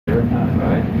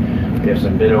Alright. We have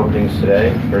some bid openings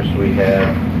today. First we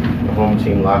have the home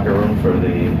team locker room for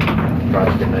the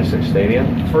project at NYSEG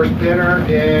Stadium. First bidder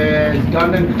is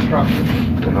Dundon Construction.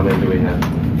 And how many do we have?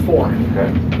 4.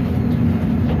 Okay.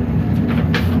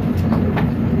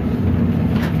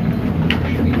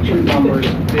 Should be 2 numbers,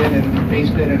 bid and base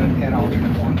bid and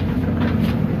alternate 1.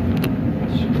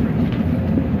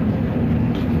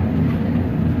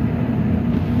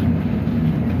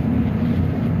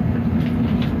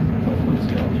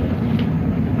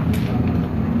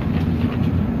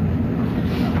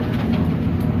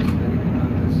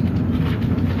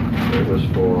 It was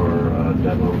for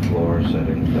demo floor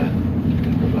settings that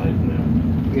we provided now.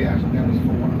 Yeah, that was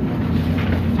for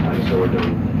 1. Alright, so we're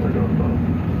doing both.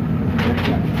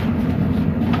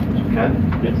 Ken?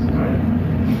 Yes. Alright.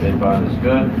 Bid bond is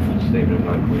good. Statement of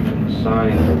non-completion is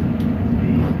signed. The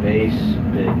base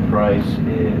bid price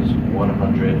is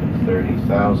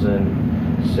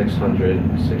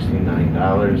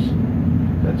 $130,669.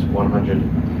 That's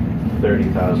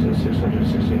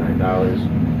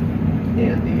 $130,669.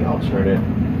 And the alternate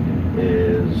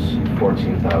is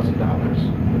 $14,000.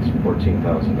 That's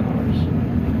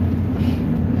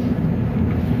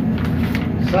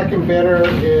 $14,000. Second bidder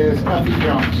is Effie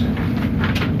Jones.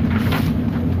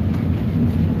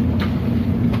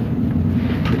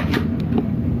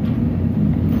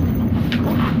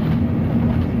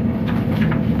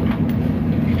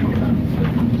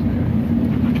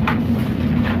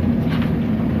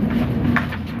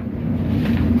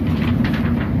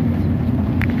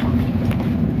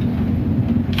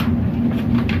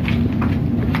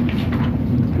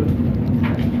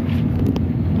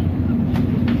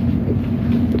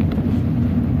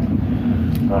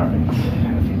 All right,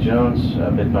 Effie Jones,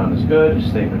 bid bond is good.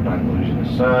 Statement of non-collusion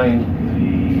is signed.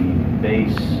 The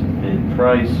base bid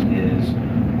price is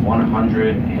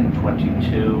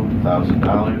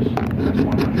 $122,000. That's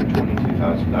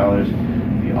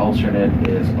 $122,000. The alternate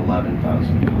is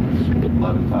 $11,000.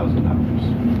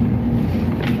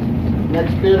 $11,000.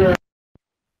 Next bidder.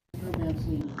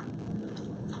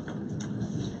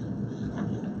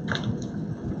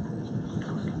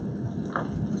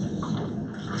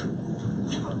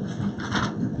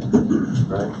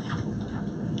 Right.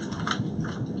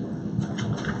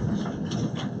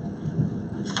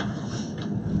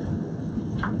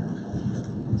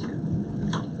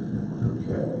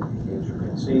 Okay, Andrew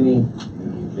Mancini,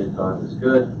 the bid bond is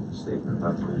good. Statement of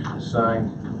non-collusion is signed.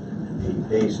 The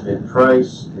base bid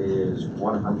price is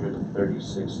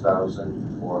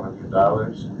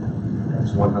 $136,400.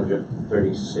 That's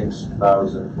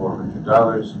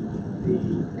 $136,400. The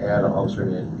add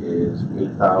alternate is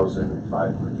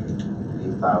 $8,500.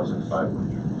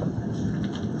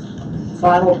 $8,500.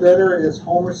 Final bidder is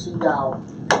Homer C. Dow.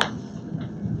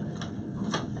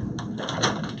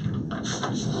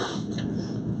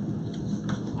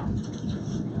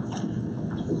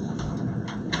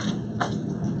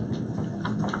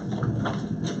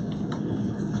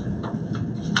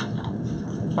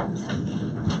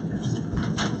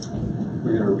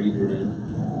 We're gonna read it in,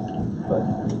 but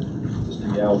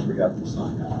Mr. Yao forgot to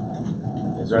sign.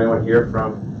 Is there anyone here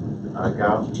from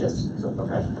Gal? Yes.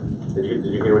 Okay. Did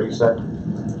you hear what he said?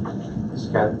 This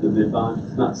Ken? The bid bond,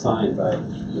 it's not signed by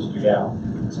Mr. Yao.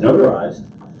 It's notarized.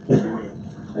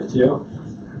 That's you?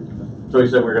 So he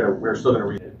said we're still gonna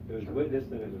read it. It was witnessed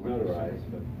and it was notarized,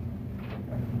 but.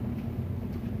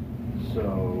 So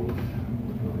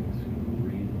we're going to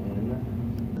read in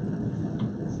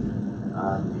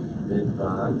on the bid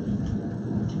bond,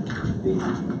 the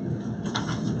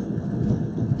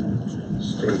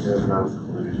statement of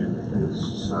non-collusion is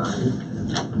signed.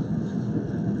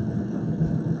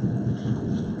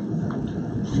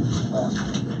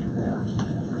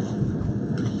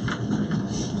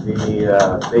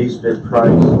 The base bid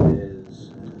price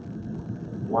is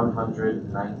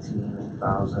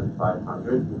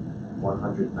 $119,500.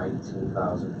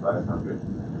 $119,500.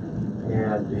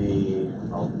 And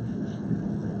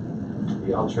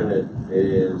the alternate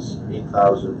is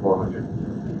 $8,400.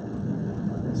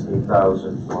 It's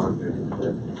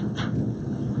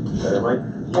 $8,450. Is that it, Mike?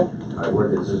 Yep. All right,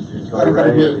 where is this? Did you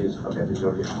write any of these? Okay, did you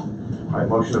go here? All right,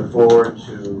 motion forward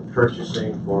to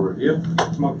purchasing for review.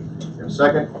 Motion. Have a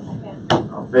second?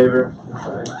 All in favor?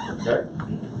 All right, okay.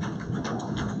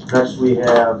 Next, we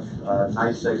have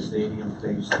NYSEG Stadium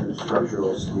Phase 2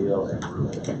 structural steel and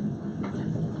roofing.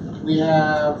 We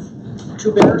have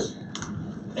 2 bidders.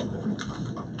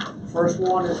 First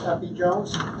one is Effie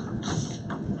Jones.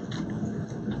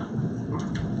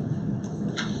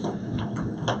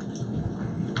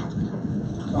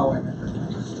 Oh, wait a minute.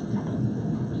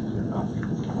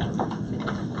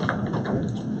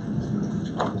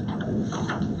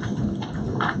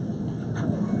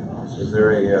 Is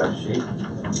there a sheet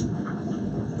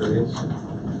for these?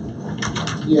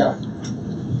 Yeah.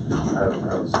 I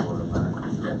don't see one of mine.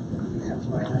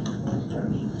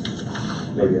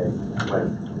 Maybe I might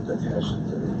have attached it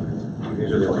to the,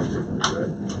 these are the only two things,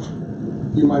 right?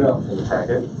 You might have. In the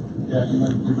packet? Yeah, you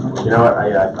might. You know what,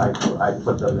 I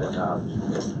put them in, I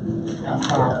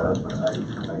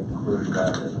included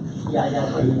that in. Yeah, I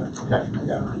got it. Okay.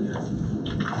 Yeah,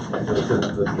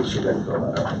 the sheet I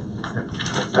filled out.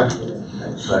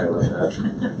 Sorry about that.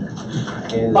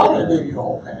 And, I'll give you the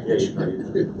whole yeah, package. you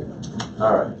did.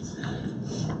 All right.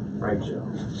 Frank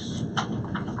Jones.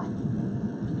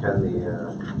 Can the,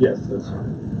 Yes, that's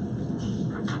fine.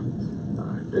 all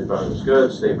right, bid bond is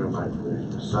good, statement of my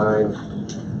inclusion is signed.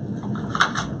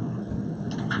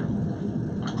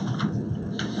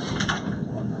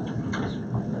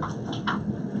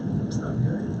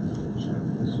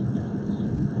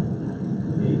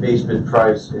 The base bid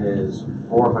price is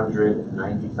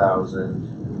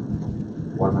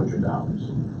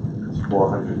 $490,100. It's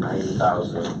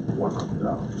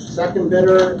 $490,100. Second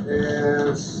bidder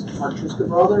is Marchuska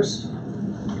Brothers.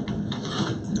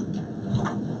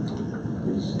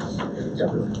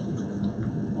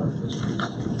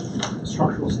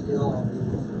 Structural steel.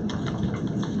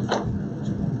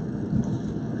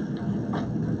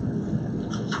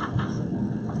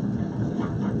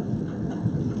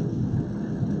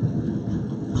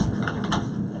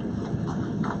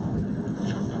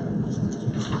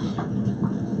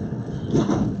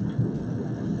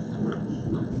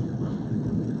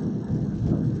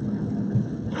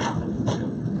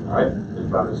 All right,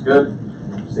 bid bond is good.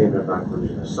 Statement of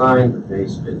non-inclusion is signed. The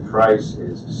base bid price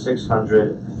is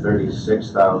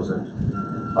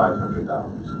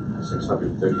 $636,500.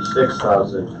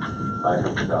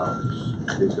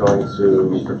 $636,500. It's going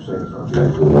to purchasing.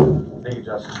 Thank you,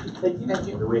 Justin. Thank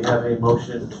you. Do we have a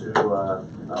motion to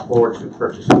forward to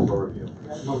purchasing for review?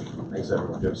 Thanks,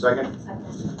 everyone. Do you have a second?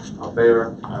 Second. All in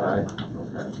favor? Aye.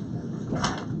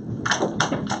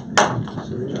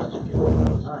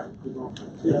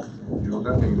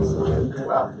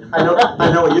 Well,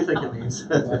 I know what you think it means.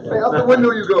 Hey, out the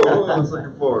window you go. What am I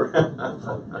looking for?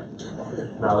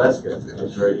 No, that's good.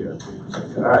 That's very good.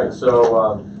 All right, so,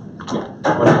 what do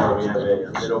we have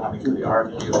a bid opening for the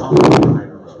RFQ?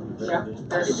 Yeah,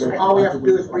 all we have to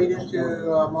do is read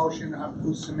into a motion of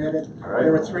who submitted. All right.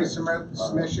 There were three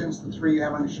submissions, the three you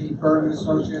have on the sheet: Bergman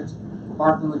Associates,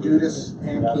 Barton and Judas,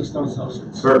 and Keystone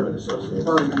Associates. Bergman Associates,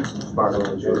 Bergman. Barnum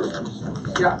and Judas.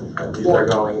 Yeah. These are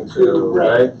going to,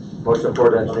 right? Motion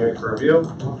for engineering for review.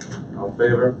 All in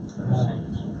favor?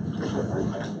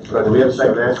 Do we have a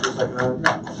second? Ask for a second on it?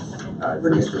 All right,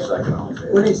 Bernice for a second. All in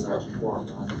favor? Bernice.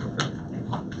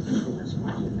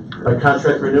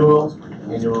 Contract renewal,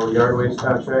 annual yard waste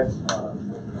contract.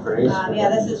 Bernice? Yeah,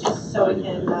 this is just so we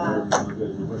can,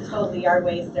 dispose the yard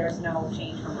waste, there's no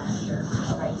change from last year,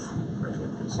 price.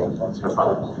 No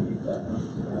problem.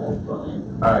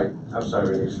 All right, I'm sorry,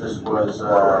 Bernice, this was,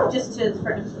 Just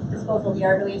for disposal of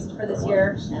yard waste for this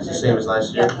year. And it's the there's same as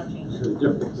last year? Yeah, no change.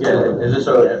 Yeah, is this a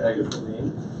different name?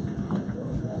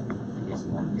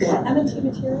 M&T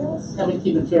Materials?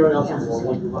 M&T Materials. Yeah.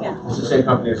 It's the same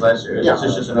company as last year? Yeah. Is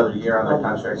this just another year on that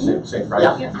contract, same price?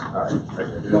 Yeah. All right, very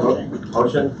good. Do you have a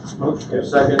motion? Motion. You have a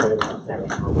second?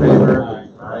 Second. All in favor?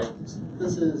 Aye.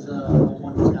 This is,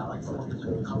 one that's got like 4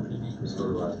 different company names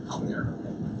on there.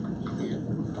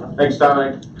 Thanks,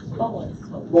 Dominic.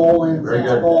 Bowling. Very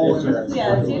good. Bowling.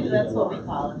 Yeah, it's usually, that's what we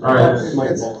call it. All right. It's-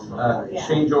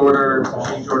 Change order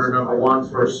number one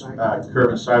for curb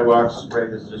and sidewalks, right,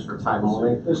 this is just for time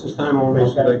only. This is time only,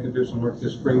 so they can do some work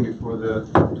this spring before the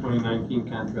 2019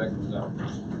 contract comes out.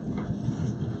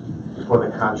 Before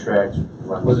the contract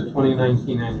runs. Was it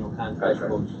 2019 annual contract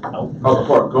goes out? Oh,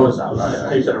 before it goes out, right,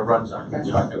 I said it runs out. That's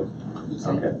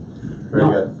Okay, right. very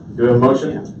good. Do we have a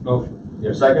motion? Motion. You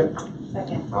have a second?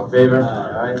 Second. All in favor?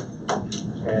 Aye.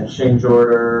 And change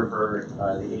order for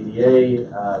the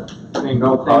ADA,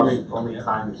 no cost, only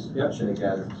times, mention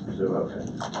again, so, okay.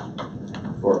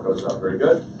 Before it goes up, very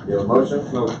good. You have a motion?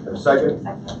 Motion. Have a second?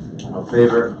 Second. All in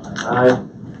favor? Aye.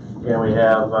 And we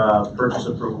have purchase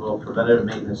approval, preventative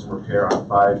maintenance and repair on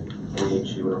 5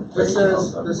 AHU. This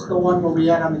is the one where we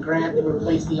had on the grant to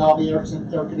replace all the air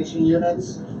conditioning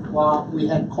units. Well, we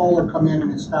had Kohler come in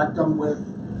and inspect them with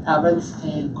Evans,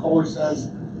 and Kohler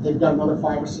says they've got another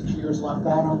 5 or 6 years left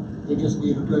on them. They just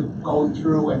need a good going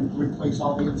through and replace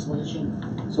all the insulation.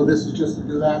 So this is just to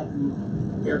do that,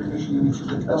 and air conditioning units are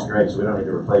good to go. That's great, so we don't need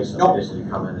to replace them, Nope. we just need to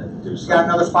come in and do It's got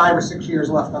something. another 5 or 6 years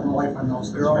left on the life on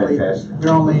those. They're Fantastic.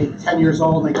 only 10 years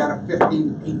old, and they got a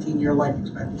 15, 18-year life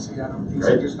expectancy on them. He said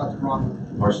Great. there's nothing wrong with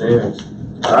them. More savings.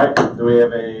 All right, do we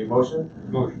have a motion?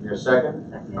 Motion. Your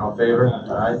second? Second. All in favor?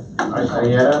 Aye.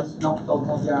 Any add-ons? No, don't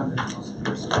go down there.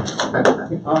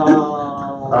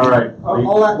 All right.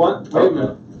 All that, What, wait a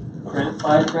minute,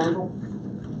 5 Crandall?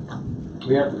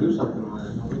 We have to do something with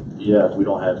it, don't we? Yeah, we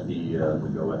don't have the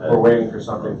go-ahead. We're waiting for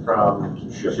something from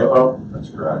SHPO. That's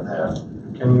correct, yeah.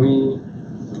 Can we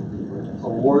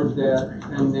award that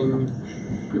pending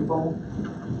SHPO?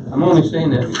 I'm only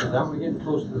saying that because I'm getting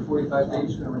close to the 45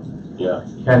 days. Yeah,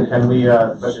 Can we,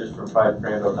 especially for 5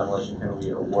 Crandall demolition, can we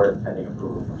award it pending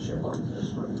approval from SHPO?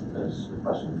 That's the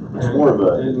question. it's more of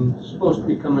a, And it's supposed to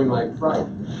be coming like Friday.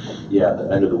 yeah, the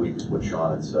end of the week is what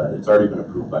Sean had said. It's already been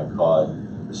approved by COD.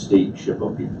 The state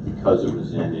SHPO, because it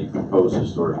was in a proposed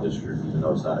historic district, even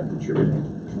though it's not a contributing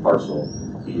parcel,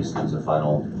 he just needs a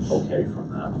final okay from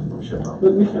that. From SHPO.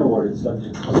 But we can award it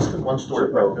subject.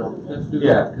 One-story brick building. Let's do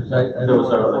Yeah, that, because I There don't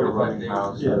was a want like a 45 rooming days.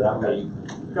 house. Yeah, that way.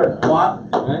 Good. well,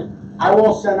 Right? I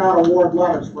will send out award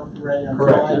letters for Ray until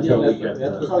Correct, I until we get, get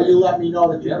That's the. so you let me know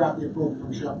that you Yep. got the approval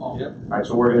from SHPO. Yep. All right,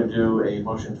 so we're gonna do a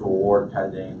motion to award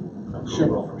pending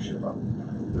approval from SHPO.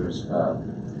 There's,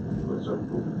 was there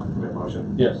a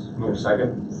motion? Yes. Move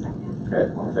second? Okay,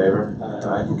 all in favor? Aye.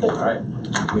 Aye. All right,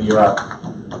 we are up.